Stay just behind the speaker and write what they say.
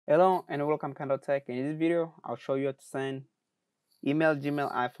Hello and welcome KahindoTech. In this video, I'll show you how to send email,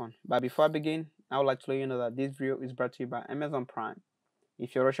 Gmail, iPhone. But before I begin, I would like to let you know that this video is brought to you by Amazon Prime.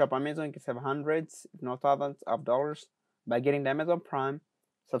 If you shop Amazon, you can save hundreds, if not thousands of dollars by getting the Amazon Prime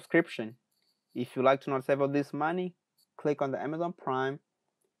subscription. If you like to not save all this money, click on the Amazon Prime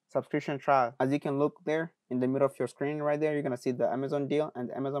subscription trial. As you can look there in the middle of your screen right there, you're going to see the Amazon deal and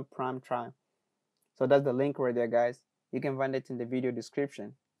the Amazon Prime trial. So that's the link right there, guys. You can find it in the video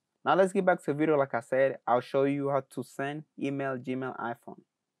description. Now let's get back to the video. Like I said, I'll show you how to send email, Gmail, iPhone.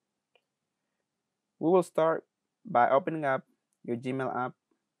 We will start by opening up your Gmail app.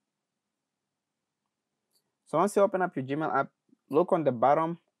 So once you open up your Gmail app, look on the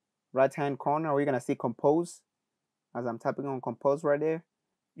bottom right hand corner where you're gonna see compose. As I'm tapping on compose right there,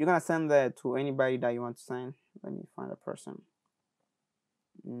 you're gonna send that to anybody that you want to send. Let me find a person.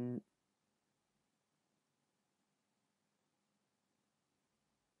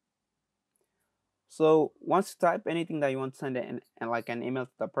 So once you type anything that you want to send and like an email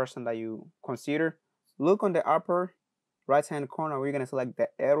to the person that you consider, look on the upper right hand corner where you're gonna select the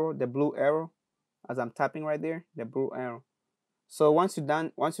arrow, the blue arrow, as I'm tapping right there, the blue arrow. So once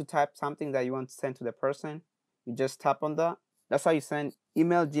you type something that you want to send to the person, you just tap on that. That's how you send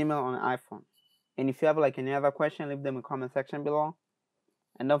email, Gmail on iPhone. And if you have like any other question, leave them in the comment section below.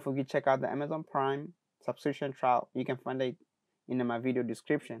 And don't forget to check out the Amazon Prime subscription trial. You can find it in my video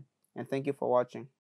description. And thank you for watching.